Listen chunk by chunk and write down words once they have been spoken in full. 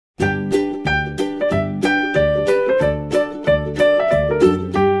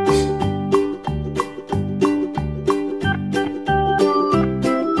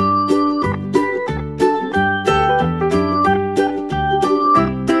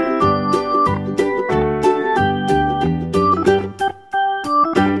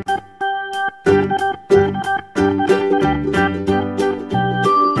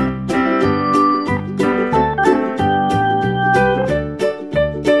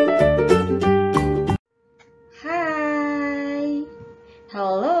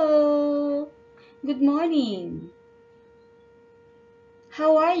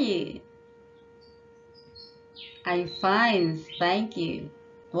I'm fine, thank you.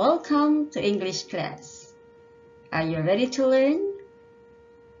 Welcome to English class. Are you ready to learn?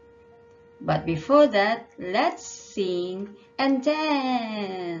 But before that, let's sing and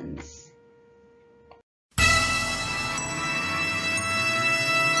dance.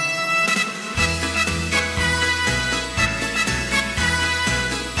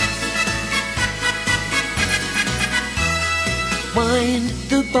 Wind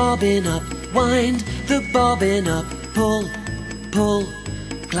the bobbin up, wind the bobbin up, pull, pull,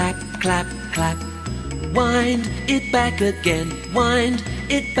 clap, clap, clap. Wind it back again, wind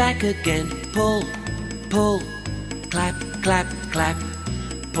it back again, pull, pull, clap, clap, clap.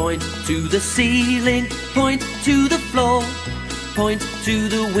 Point to the ceiling, point to the floor, point to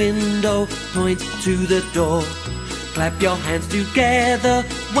the window, point to the door. Clap your hands together,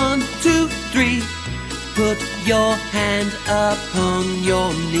 1, 2, 3. Put your hand upon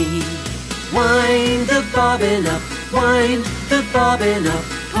your knee. Wind the bobbin up, wind the bobbin up,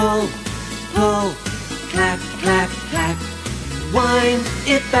 pull, pull, clap, clap, clap. Wind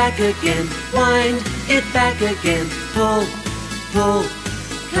it back again, wind it back again, pull, pull,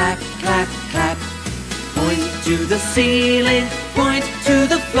 clap, clap, clap. Point to the ceiling, point to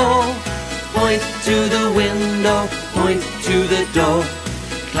the floor, point to the window, point to the door.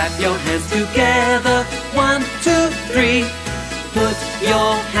 Clap your hands together, 1, 2, 3. Put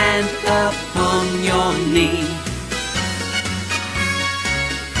your hand upon your knee.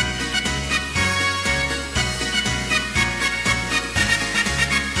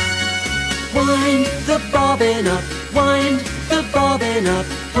 Wind the bobbin up, wind the bobbin up,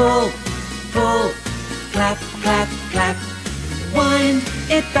 pull, pull, clap, clap, clap. Wind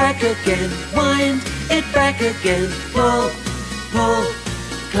it back again, wind it back again, pull, pull,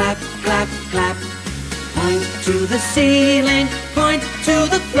 clap, clap, clap. Point to the ceiling, point to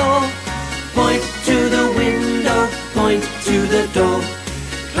the floor, point to the window, point to the door.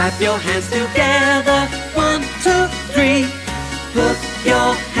 Clap your hands together, 1, 2, 3. Put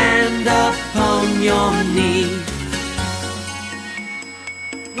your hand upon your knee.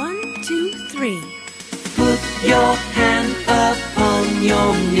 1, 2, 3. Put your hand upon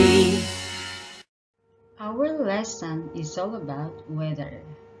your knee. Our lesson is all about weather.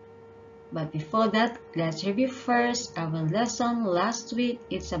 But before that, let's review first our lesson last week.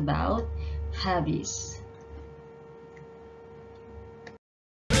 It's about hobbies.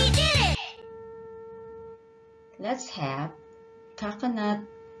 We did it! Let's have coconut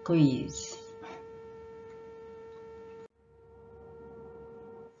quiz.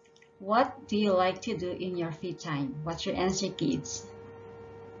 What do you like to do in your free time? What's your answer, kids?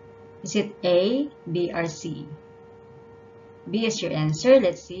 Is it A, B, or C? B is your answer.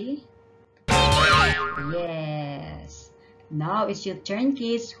 Let's see. Yes. Now it's your turn,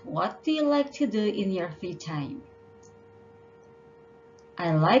 kids. What do you like to do in your free time?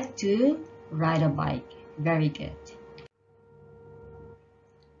 I like to ride a bike. Very good.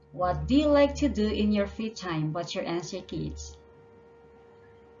 What do you like to do in your free time? What's your answer, kids?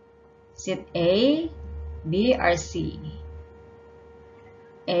 Is it A, B, or C?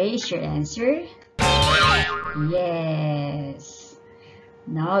 A is your answer. Yes.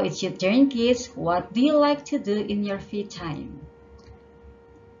 Now it's your turn, kids. What do you like to do in your free time?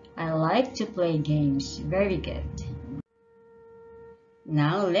 I like to play games. Very good.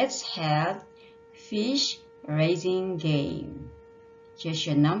 Now let's have fish raising game. Choose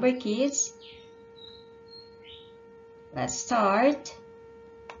your number, kids. Let's start.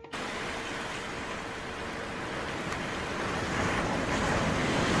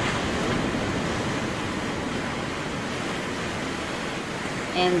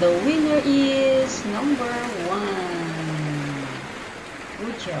 And the winner is number 1.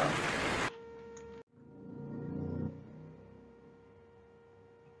 Good job.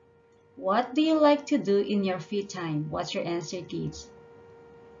 What do you like to do in your free time? What's your answer, kids?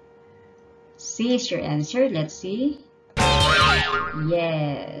 C is your answer. Let's see.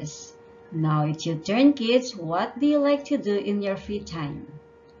 Yes. Now it's your turn, kids. What do you like to do in your free time?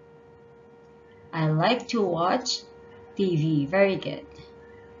 I like to watch TV. Very good.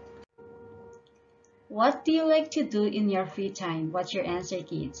 What do you like to do in your free time? What's your answer,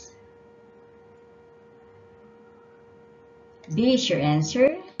 kids? B is your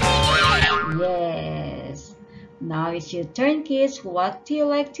answer. Yes. Now it's your turn, kids. What do you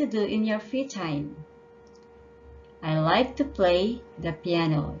like to do in your free time? I like to play the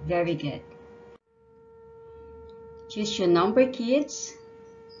piano. Very good. Choose your number, kids.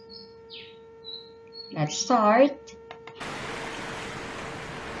 Let's start.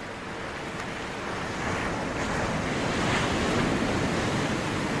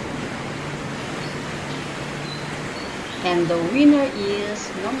 And the winner is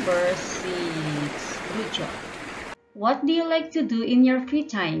number 6. Good job. What do you like to do in your free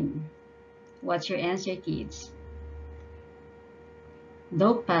time? What's your answer, kids?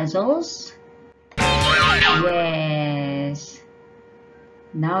 Do puzzles? Yes.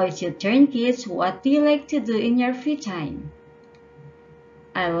 Now it's your turn, kids. What do you like to do in your free time?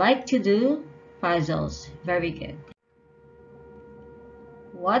 I like to do puzzles. Very good.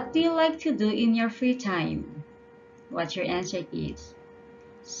 What do you like to do in your free time? What's your answer, kids?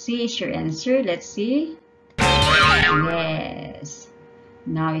 C is your answer. Let's see. Yes.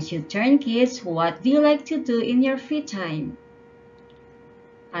 Now it's your turn, kids. What do you like to do in your free time?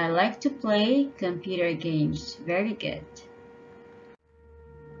 I like to play computer games. Very good.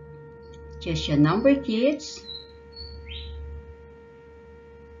 Choose your number, kids.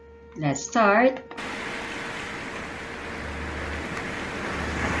 Let's start.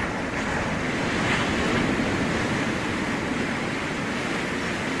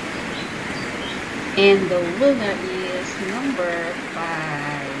 And the winner is number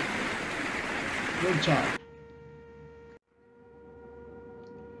 5. Good job.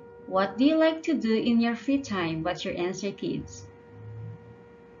 What do you like to do in your free time? What's your answer, kids?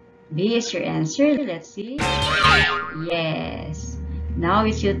 B is your answer. Let's see. Yes. Now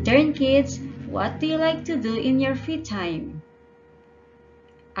it's your turn, kids. What do you like to do in your free time?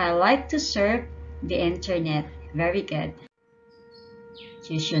 I like to surf the internet. Very good.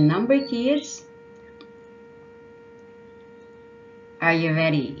 Choose your number, kids. Are you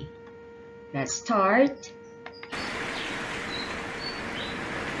ready? Let's start.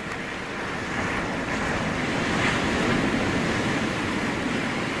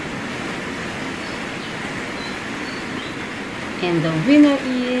 And the winner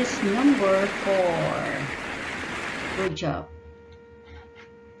is number 4. Good job.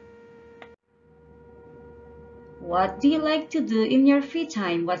 What do you like to do in your free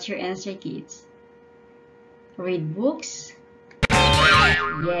time? What's your answer, kids? Read books?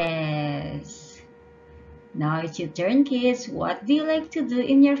 Yes. Now it's your turn, kids. What do you like to do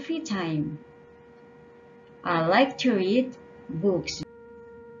in your free time? I like to read books.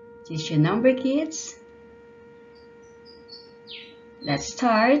 Choose your number, kids. Let's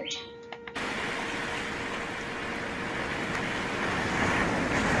start.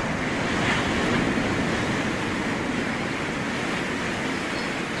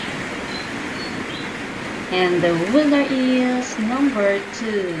 And the winner is number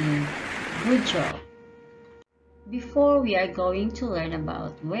 2. Good job. Before we are going to learn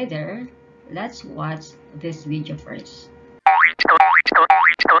about weather, let's watch this video first.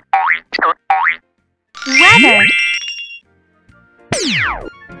 Weather.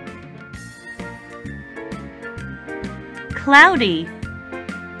 Cloudy.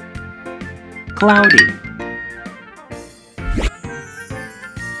 Cloudy.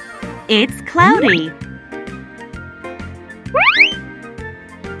 It's cloudy.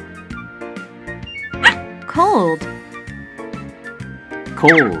 Cold.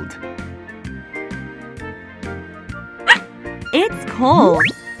 Cold. It's cold.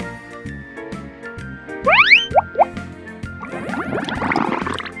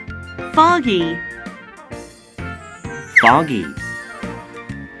 Foggy. Foggy.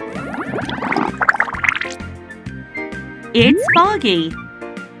 It's foggy.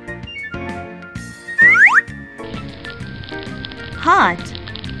 Hot.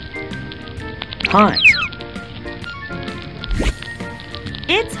 Hot.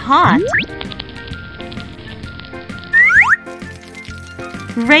 It's hot.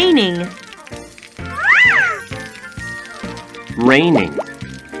 Raining. Raining.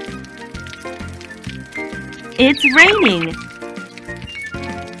 It's raining.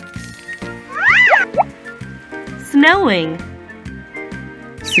 Snowing.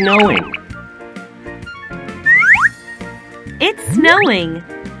 Snowing. It's snowing.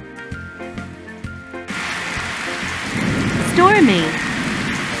 Stormy.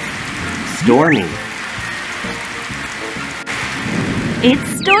 Stormy. It's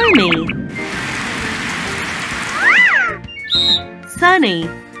stormy. Sunny.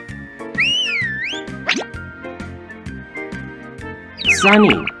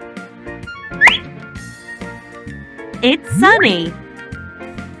 Sunny. It's sunny.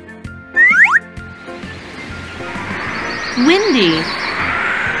 Windy.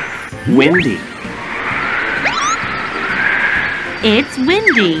 Windy. It's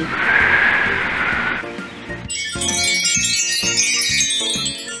windy.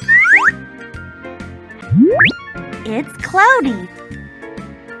 It's cloudy.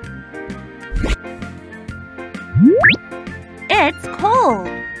 It's cold.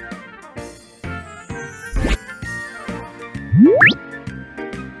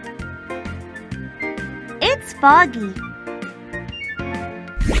 It's foggy.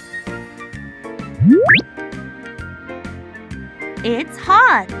 It's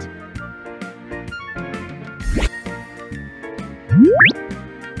hot.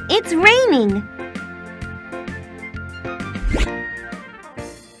 It's raining.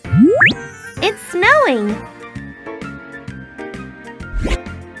 It's snowing.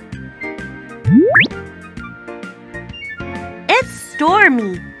 It's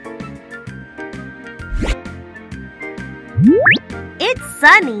stormy. It's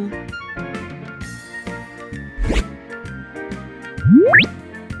sunny.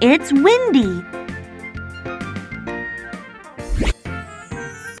 It's windy.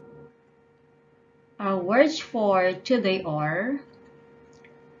 Our words for today are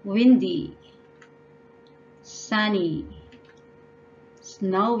windy, sunny,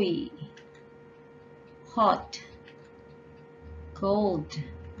 snowy, hot, cold,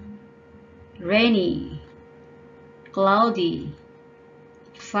 rainy, cloudy,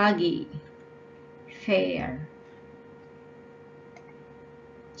 foggy, fair,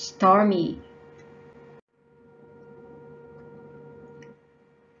 stormy.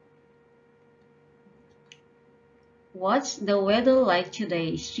 What's the weather like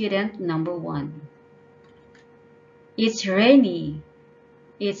today, student number 1? It's rainy.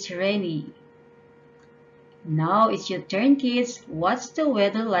 It's rainy. Now it's your turn, kids. What's the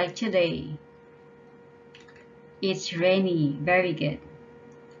weather like today? It's rainy. Very good.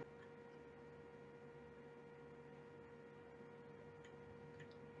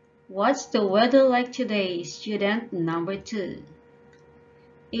 What's the weather like today, student number 2?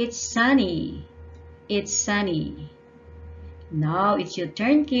 It's sunny. It's sunny. Now it's your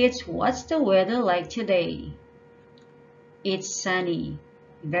turn, kids. What's the weather like today? It's sunny.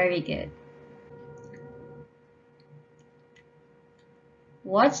 Very good.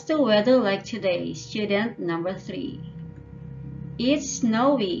 What's the weather like today, student number 3? It's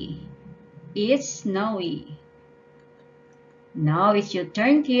snowy. It's snowy. Now it's your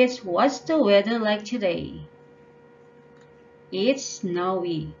turn, kids. What's the weather like today? It's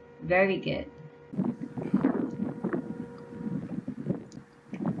snowy. Very good.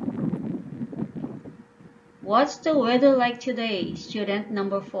 What's the weather like today, student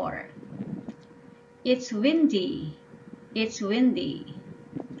number 4? It's windy. It's windy.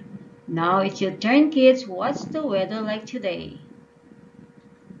 Now it's your turn, kids. What's the weather like today?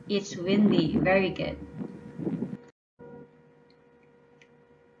 It's windy. Very good.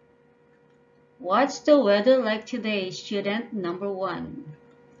 What's the weather like today, student number 1?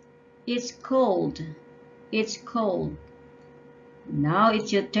 It's cold. It's cold. Now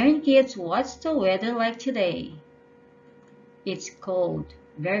it's your turn, kids. What's the weather like today? It's cold.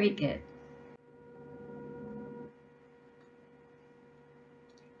 Very good.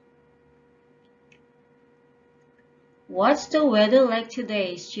 What's the weather like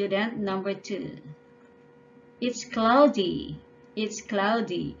today, student number 2? It's cloudy. It's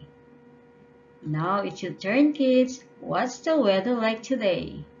cloudy. Now it's your turn, kids. What's the weather like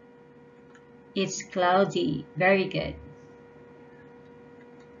today? It's cloudy. Very good.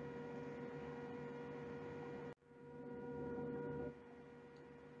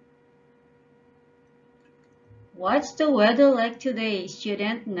 What's the weather like today,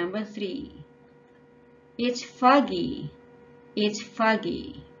 student number 3? It's foggy. It's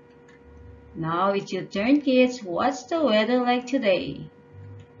foggy. Now it's your turn, kids. What's the weather like today?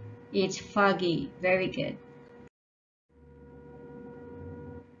 It's foggy. Very good.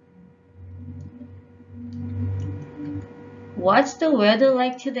 What's the weather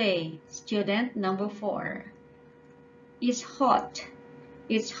like today, student number 4? It's hot.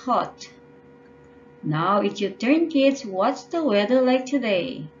 It's hot. Now it's your turn, kids. What's the weather like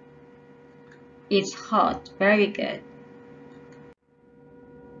today? It's hot. Very good.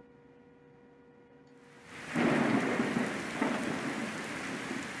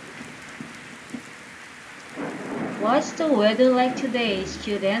 What's the weather like today,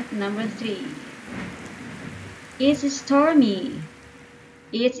 student number 3? It's stormy.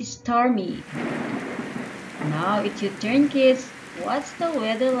 It's stormy. Now it's your turn, kids. What's the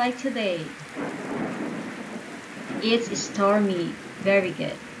weather like today? It's stormy. Very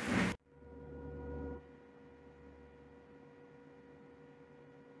good.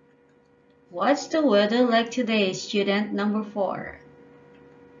 What's the weather like today, student number 4?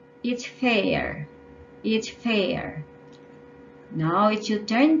 It's fair. It's fair. Now it's your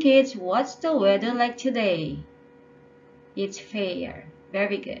turn, kids. What's the weather like today? It's fair.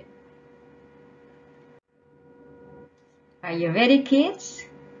 Very good. Are you ready, kids?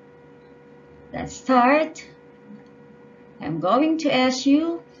 Let's start. I'm going to ask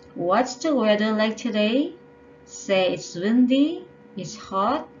you, what's the weather like today? Say it's windy, it's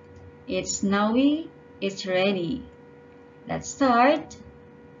hot, it's snowy, it's rainy. Let's start.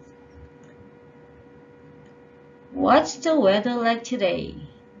 What's the weather like today?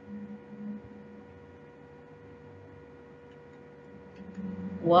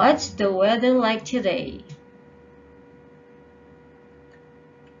 What's the weather like today?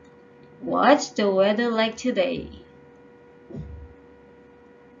 What's the weather like today?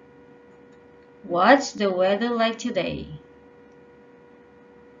 What's the weather like today?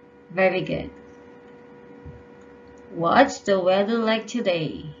 Very good. What's the weather like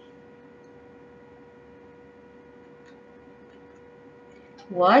today?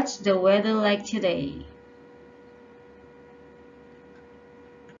 What's the weather like today?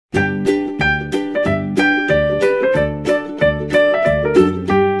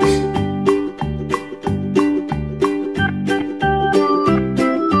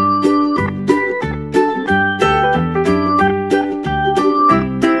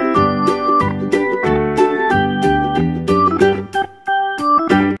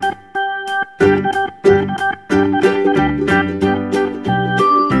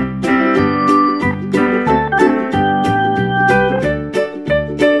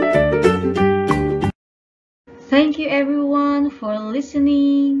 Thank you everyone for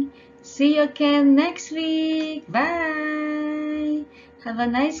listening. See you again next week. Bye. Have a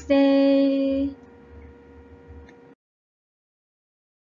nice day.